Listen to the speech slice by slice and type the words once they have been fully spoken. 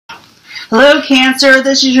Hello Cancer,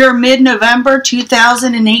 this is your mid-November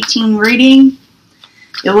 2018 reading.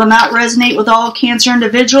 It will not resonate with all Cancer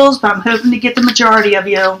individuals, but I'm hoping to get the majority of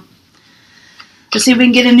you. Let's see if we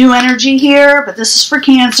can get a new energy here, but this is for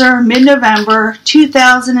Cancer, mid-November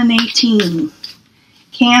 2018.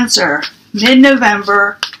 Cancer,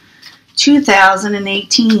 mid-November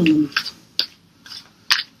 2018.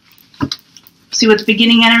 See what the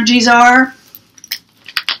beginning energies are.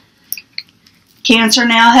 Cancer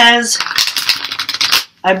now has,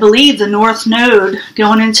 I believe, the North Node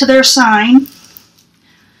going into their sign,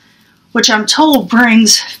 which I'm told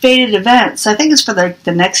brings fated events. I think it's for the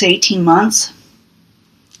next 18 months.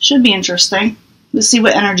 Should be interesting. Let's see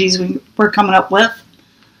what energies we're coming up with.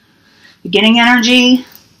 Beginning energy.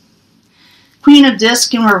 Queen of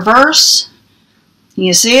Discs in reverse. Can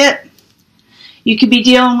you see it? You could be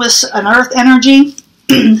dealing with an earth energy.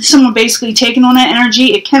 Someone basically taking on that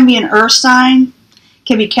energy. It can be an earth sign. It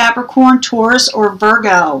can be Capricorn, Taurus, or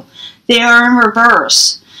Virgo. They are in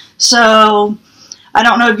reverse. So I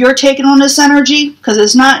don't know if you're taking on this energy, because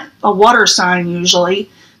it's not a water sign usually.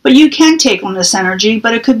 But you can take on this energy,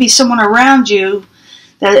 but it could be someone around you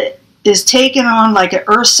that is taking on like an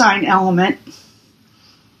earth sign element.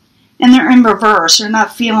 And they're in reverse. They're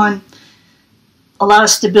not feeling a lot of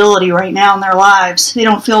stability right now in their lives. They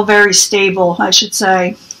don't feel very stable, I should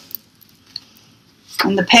say.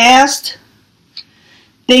 In the past,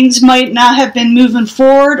 things might not have been moving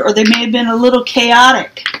forward, or they may have been a little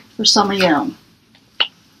chaotic for some of you,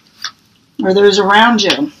 or those around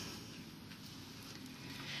you.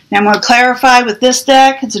 Now I'm going to clarify with this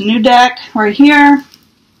deck. It's a new deck right here.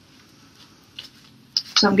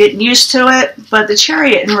 So I'm getting used to it. But the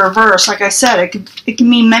Chariot in reverse, like I said, it can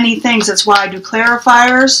mean many things. That's why I do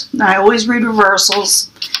clarifiers. And I always read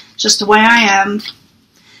reversals, just the way I am.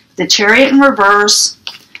 The Chariot in reverse.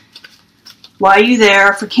 Why are you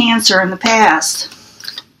there for Cancer in the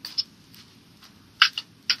past?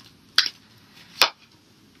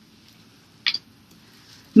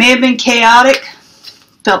 May have been chaotic.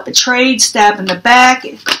 Felt betrayed, stabbed in the back.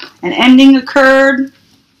 An ending occurred.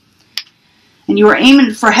 And you were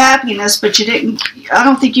aiming for happiness, but you didn't. I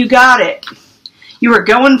don't think you got it. You were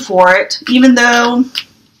going for it, even though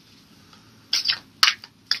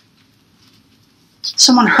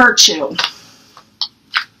someone hurt you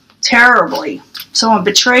terribly. Someone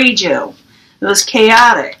betrayed you. It was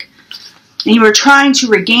chaotic. And you were trying to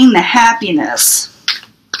regain the happiness.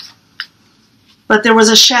 But there was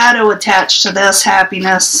a shadow attached to this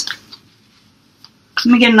happiness.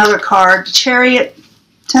 Let me get another card. The Chariot,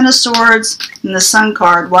 Ten of Swords, and the Sun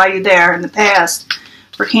card. Why are you there in the past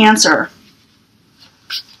for Cancer?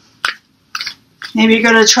 Maybe you're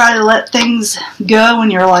going to try to let things go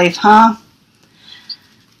in your life, huh?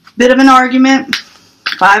 Bit of an argument.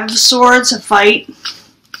 Five of Swords, a fight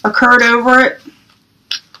occurred over it.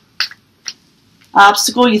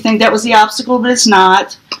 Obstacle, you think that was the obstacle, but it's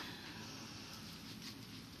not.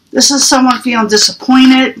 This is someone feeling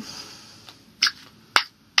disappointed.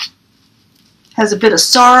 Has a bit of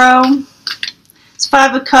sorrow. It's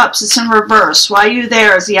Five of Cups. It's in reverse. Why are you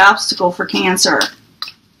there is the obstacle for Cancer.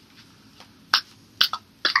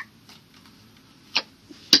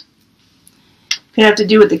 Could have to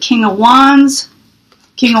do with the King of Wands.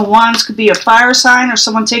 King of Wands could be a fire sign or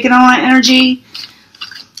someone taking on that energy.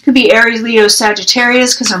 Could be Aries, Leo,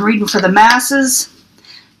 Sagittarius, because I'm reading for the masses.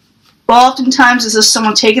 Well, oftentimes this is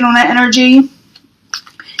someone taking on that energy.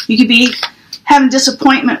 You could be having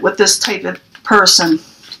disappointment with this type of person.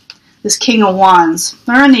 This King of Wands.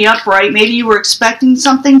 They're in the upright. Maybe you were expecting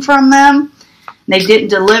something from them and they didn't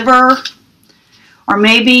deliver. Or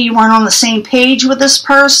maybe you weren't on the same page with this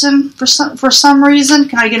person for some reason.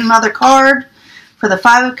 Can I get another card for the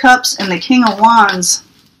Five of Cups and the King of Wands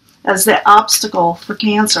as the obstacle for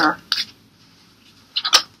Cancer?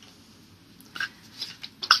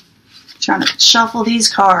 Trying to shuffle these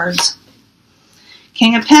cards.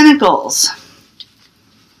 King of Pentacles.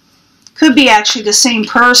 Could be actually the same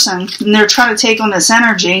person, and they're trying to take on this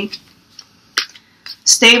energy.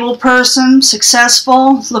 Stable person,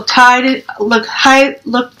 successful, looked highly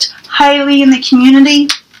in the community.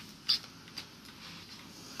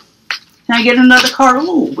 Can I get another card?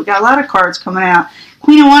 Ooh, we got a lot of cards coming out.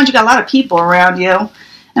 Queen of Wands, you got a lot of people around you.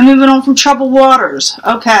 And moving on from troubled waters.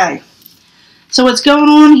 Okay. So what's going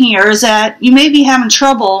on here is that you may be having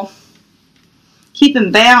trouble keeping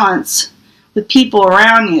balance with people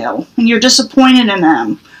around you, and you're disappointed in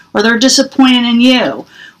them, or they're disappointed in you,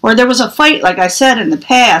 or there was a fight, like I said, in the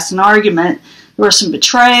past, an argument, there were some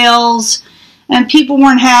betrayals, and people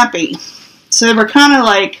weren't happy. So they were kind of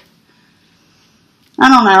like, I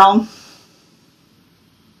don't know,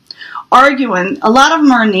 arguing. A lot of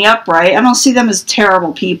them are in the upright. I don't see them as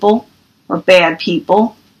terrible people or bad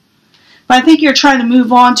people. But I think you're trying to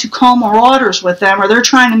move on to calmer waters with them, or they're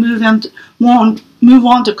trying to move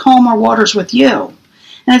on to calmer waters with you.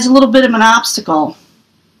 And it's a little bit of an obstacle,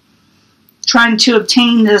 trying to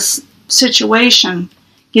obtain this situation,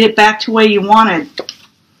 get it back to the way you wanted.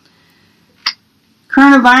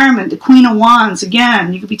 Current environment, the Queen of Wands,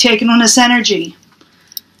 again, you could be taking on this energy.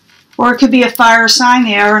 Or it could be a fire sign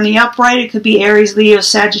there. In the upright, it could be Aries, Leo,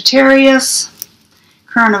 Sagittarius.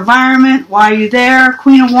 Current environment, why are you there?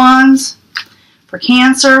 Queen of Wands for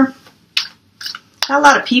Cancer. Got a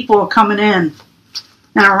lot of people coming in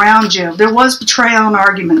and around you. There was betrayal and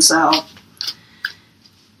arguments, though.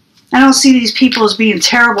 I don't see these people as being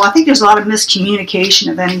terrible. I think there's a lot of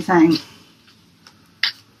miscommunication, if anything.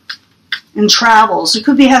 And travels. It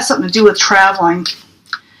could have something to do with traveling.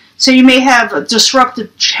 So you may have a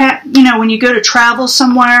disruptive, when you go to travel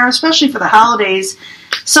somewhere, especially for the holidays,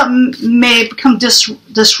 something may become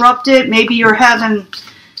disrupted. Maybe you're having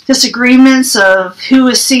disagreements of who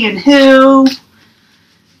is seeing who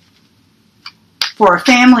for a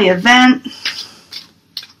family event.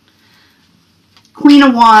 Queen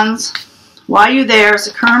of Wands, why are you there? It's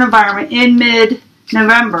the current environment in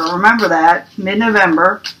mid-November. Remember that,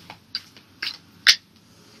 mid-November.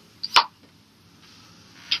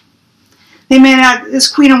 This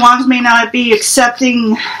Queen of Wands may not be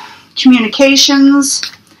accepting communications.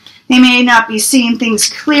 They may not be seeing things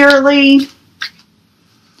clearly.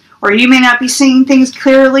 Or you may not be seeing things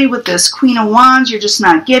clearly with this Queen of Wands. You're just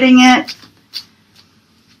not getting it.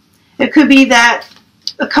 It could be that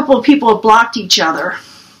a couple of people have blocked each other,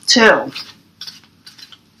 too.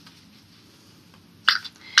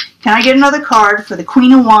 Can I get another card for the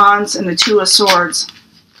Queen of Wands and the Two of Swords?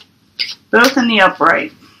 Both in the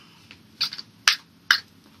upright.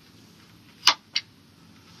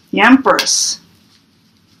 The Empress.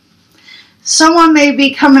 Someone may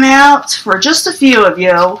be coming out, for just a few of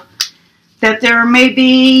you, that there may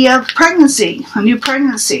be a pregnancy, a new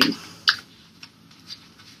pregnancy.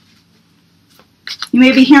 You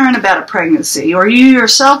may be hearing about a pregnancy, or you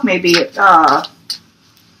yourself may be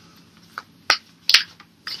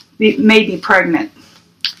pregnant.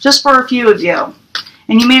 Just for a few of you.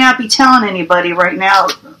 And you may not be telling anybody right now.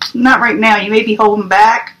 Not right now. You may be holding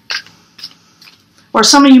back. Or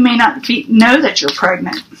some of you may not know that you're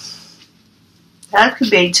pregnant. That could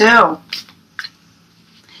be too.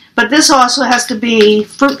 But this also has to be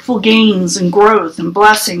fruitful gains and growth and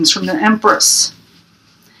blessings from the Empress.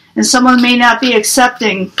 And someone may not be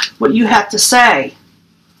accepting what you have to say.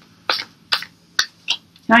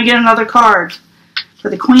 Can I get another card for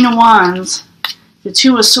the Queen of Wands, the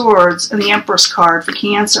Two of Swords, and the Empress card for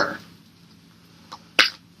Cancer?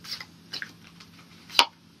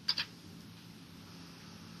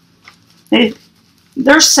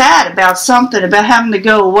 They're sad about something, about having to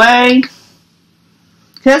go away.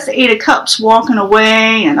 That's the Eight of Cups, walking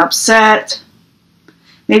away and upset.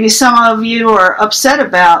 Maybe some of you are upset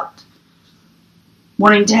about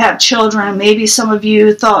wanting to have children. Maybe some of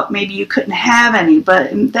you thought maybe you couldn't have any,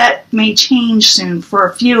 but that may change soon for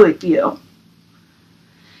a few of you.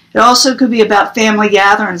 It also could be about family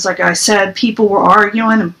gatherings. Like I said, people were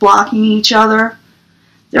arguing and blocking each other.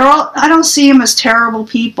 I don't see them as terrible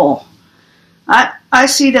people. I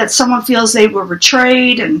see that someone feels they were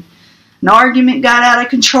betrayed and an argument got out of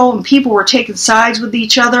control and people were taking sides with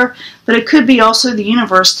each other. But it could be also the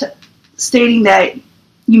universe stating that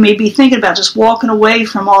you may be thinking about just walking away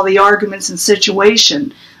from all the arguments and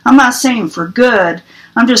situation. I'm not saying for good.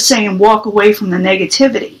 I'm just saying walk away from the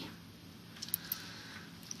negativity.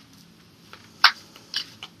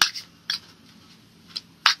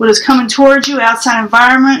 What is coming towards you, outside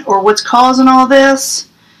environment, or what's causing all this?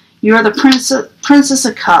 You are the Princess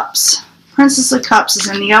of Cups. Princess of Cups is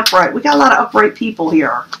in the upright. We got a lot of upright people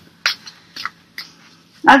here.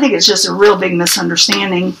 I think it's just a real big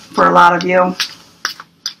misunderstanding for a lot of you.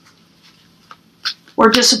 Or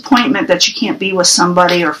disappointment that you can't be with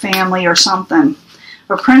somebody or family or something.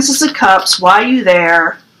 Or Princess of Cups, why are you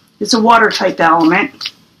there? It's a water type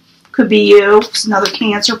element. Could be you. It's another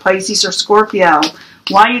Cancer, Pisces, or Scorpio.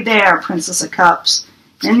 Why are you there, Princess of Cups?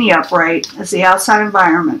 In the upright as the outside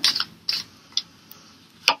environment.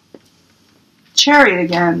 Chariot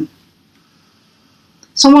again.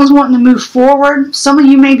 Someone's wanting to move forward. Some of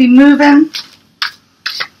you may be moving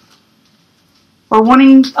or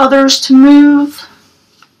wanting others to move.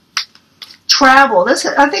 Travel.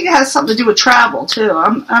 I think it has something to do with travel too.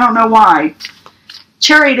 I don't know why.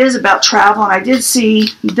 Chariot is about travel, and I did see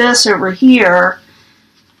this over here.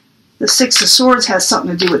 The Six of Swords has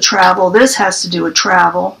something to do with travel. This has to do with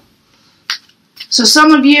travel. So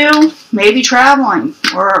some of you may be traveling,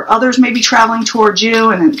 or others may be traveling towards you,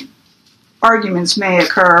 and arguments may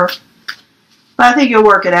occur. But I think you'll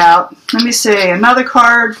work it out. Let me see. Another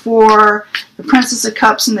card for the Princess of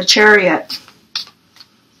Cups and the Chariot.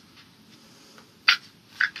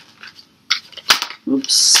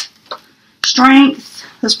 Oops. Strength.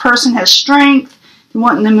 This person has strength. They're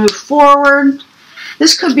wanting to move forward.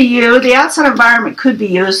 This could be you. The outside environment could be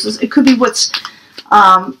you. It could be what's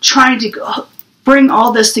trying to bring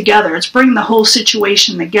all this together. It's bringing the whole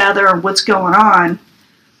situation together and what's going on.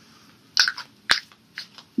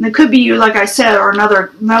 And it could be you, like I said, or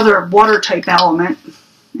another water type element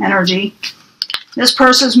energy. This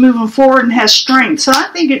person's moving forward and has strength. So I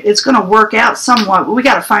think it's going to work out somewhat, but we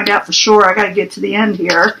got to find out for sure. I got to get to the end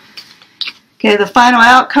here. Okay, the final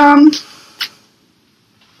outcome.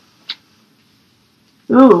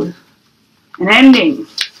 Ooh, an ending.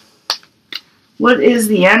 What is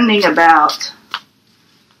the ending about?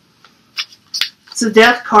 It's a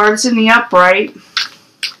Death card. It's in the upright.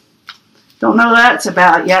 Don't know what that's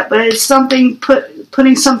about yet, but it's something,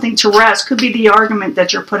 putting something to rest. Could be the argument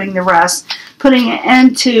that you're putting to rest. Putting an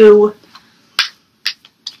end to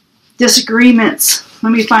disagreements.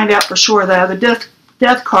 Let me find out for sure, though. The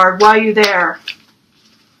Death card, why are you there?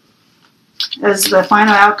 As the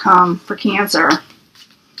final outcome for Cancer.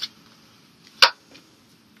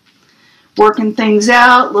 Working things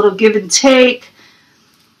out, little give and take.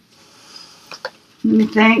 Let me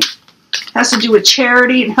think. Has to do with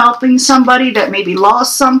charity and helping somebody that maybe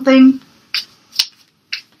lost something.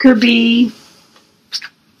 Could be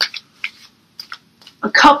a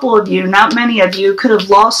couple of you, not many of you, could have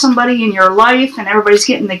lost somebody in your life and everybody's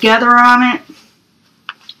getting together on it.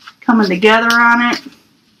 Coming together on it.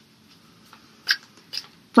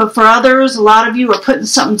 But for others, a lot of you are putting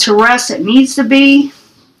something to rest that needs to be.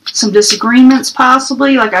 Some disagreements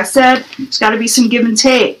possibly. Like I said, there's got to be some give and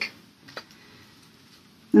take.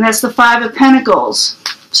 And that's the Five of Pentacles.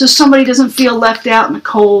 So somebody doesn't feel left out in the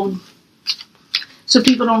cold. So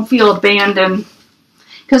people don't feel abandoned.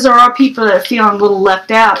 Because there are people that are feeling a little left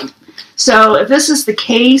out. So if this is the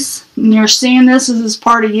case, and you're seeing this as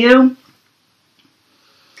part of you,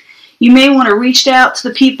 you may want to reach out to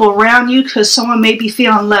the people around you because someone may be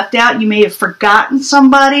feeling left out. You may have forgotten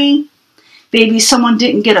somebody. Maybe someone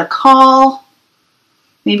didn't get a call.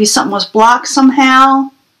 Maybe something was blocked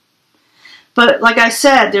somehow. But like I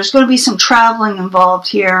said, there's going to be some traveling involved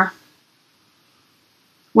here.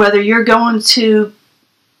 Whether you're going to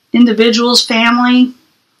individuals, family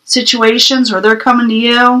situations, or they're coming to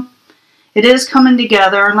you, it is coming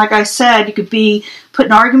together. And like I said, you could be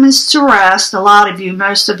putting arguments to rest, a lot of you,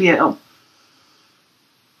 most of you.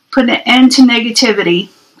 Putting an end to negativity.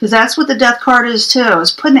 Because that's what the Death card is too,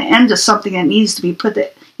 is putting an end to something that needs to be put,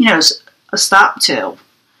 a stop to.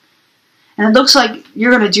 And it looks like you're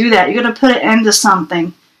going to do that. You're going to put an end to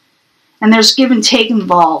something. And there's give and take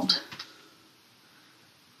involved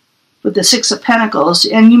with the Six of Pentacles.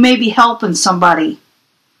 And you may be helping somebody.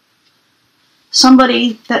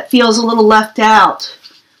 Somebody that feels a little left out.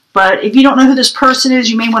 But if you don't know who this person is,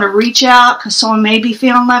 you may want to reach out because someone may be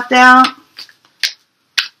feeling left out.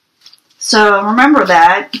 So remember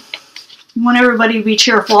that. You want everybody to be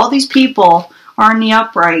cheerful. All these people are in the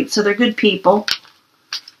upright, so they're good people.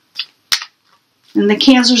 And the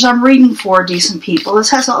Cancers I'm reading for are decent people.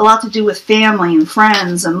 This has a lot to do with family and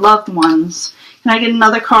friends and loved ones. Can I get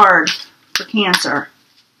another card for Cancer?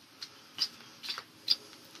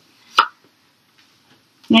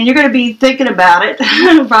 And you're going to be thinking about it,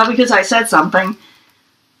 probably because I said something.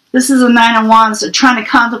 This is a Nine of Wands. So trying to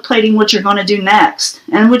contemplating what you're going to do next.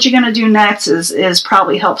 And what you're going to do next is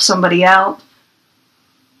probably help somebody out.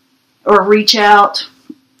 Or reach out.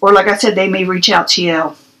 Or like I said, they may reach out to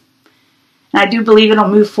you. And I do believe it'll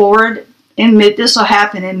move forward. This will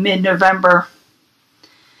happen in mid-November.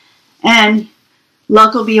 And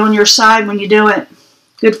luck will be on your side when you do it.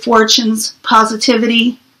 Good fortunes,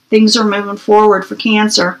 positivity. Things are moving forward for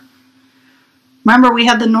Cancer. Remember, we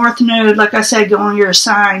have the North Node, like I said, going in your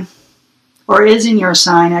sign. Or is in your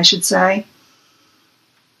sign, I should say.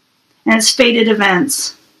 And it's fated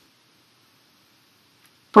events.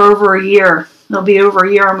 For over a year. It'll be over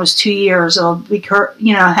a year, almost 2 years. It'll be,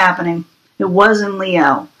 happening. It was in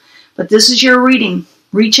Leo. But this is your reading.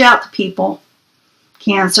 Reach out to people.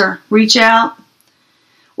 Cancer. Reach out.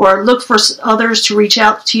 Or look for others to reach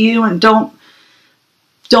out to you and don't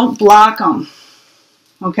block them.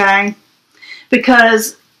 Okay?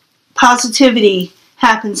 Because positivity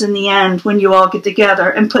happens in the end when you all get together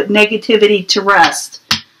and put negativity to rest.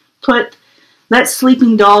 Let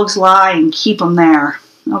sleeping dogs lie and keep them there.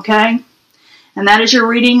 Okay? And that is your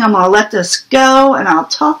reading. I'm going to let this go and I'll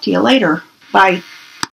talk to you later. Bye.